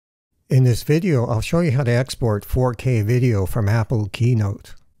In this video, I'll show you how to export 4K video from Apple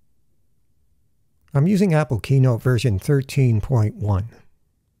Keynote. I'm using Apple Keynote version 13.1.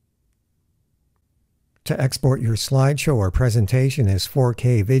 To export your slideshow or presentation as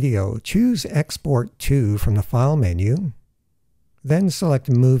 4K video, choose Export to from the File menu, then select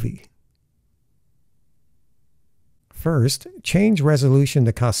Movie. First, change resolution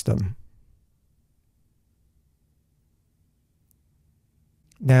to Custom.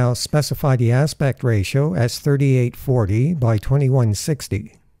 Now specify the aspect ratio as 3840 by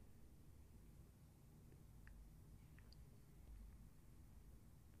 2160.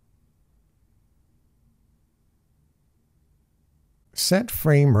 Set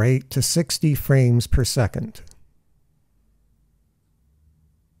frame rate to 60 frames per second.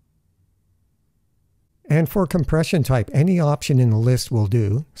 And for compression type, any option in the list will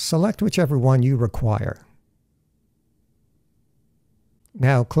do. Select whichever one you require.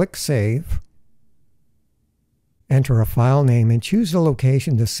 Now click Save, enter a file name, and choose the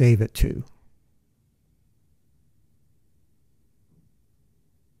location to save it to.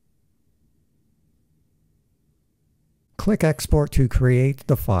 Click Export to create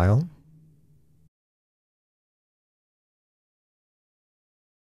the file.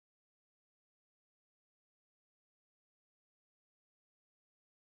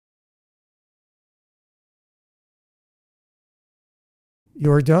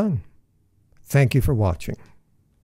 You're done. Thank you for watching.